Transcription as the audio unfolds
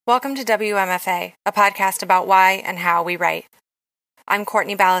Welcome to WMFA, a podcast about why and how we write. I'm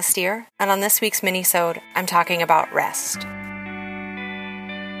Courtney Ballastier, and on this week's Minisode, I'm talking about rest.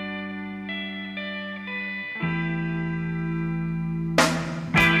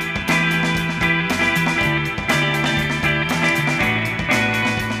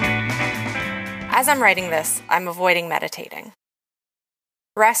 As I'm writing this, I'm avoiding meditating.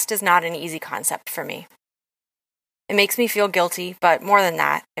 Rest is not an easy concept for me. It makes me feel guilty, but more than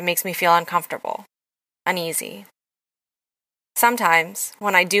that, it makes me feel uncomfortable, uneasy. Sometimes,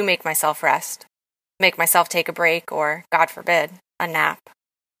 when I do make myself rest, make myself take a break or, God forbid, a nap,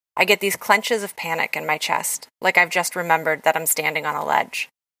 I get these clenches of panic in my chest, like I've just remembered that I'm standing on a ledge.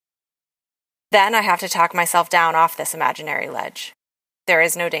 Then I have to talk myself down off this imaginary ledge. There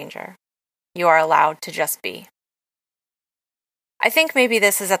is no danger. You are allowed to just be. I think maybe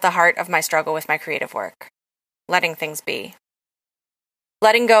this is at the heart of my struggle with my creative work. Letting things be.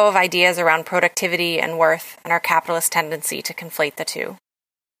 Letting go of ideas around productivity and worth and our capitalist tendency to conflate the two.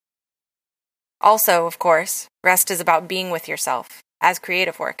 Also, of course, rest is about being with yourself, as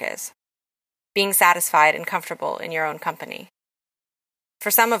creative work is. Being satisfied and comfortable in your own company.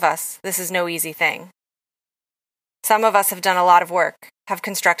 For some of us, this is no easy thing. Some of us have done a lot of work, have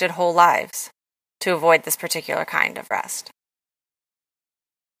constructed whole lives, to avoid this particular kind of rest.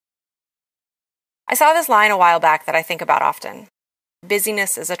 I saw this line a while back that I think about often.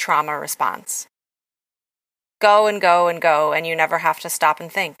 Busyness is a trauma response. Go and go and go, and you never have to stop and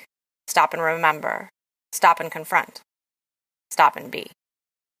think, stop and remember, stop and confront, stop and be.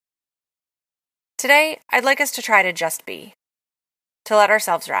 Today, I'd like us to try to just be, to let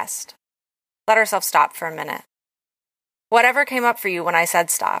ourselves rest, let ourselves stop for a minute. Whatever came up for you when I said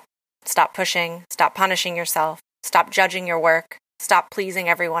stop pushing, stop punishing yourself, stop judging your work, stop pleasing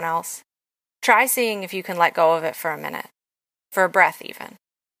everyone else. Try seeing if you can let go of it for a minute, for a breath even.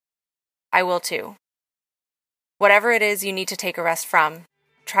 I will too. Whatever it is you need to take a rest from,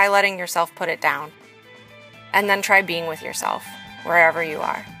 try letting yourself put it down, and then try being with yourself, wherever you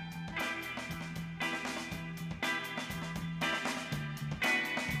are.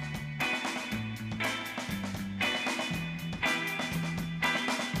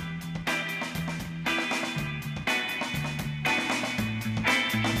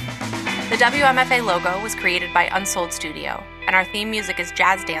 The WMFA logo was created by Unsold Studio, and our theme music is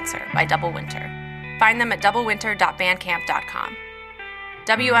Jazz Dancer by Double Winter. Find them at doublewinter.bandcamp.com.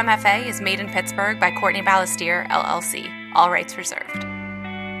 WMFA is made in Pittsburgh by Courtney Ballastier, LLC. All rights reserved.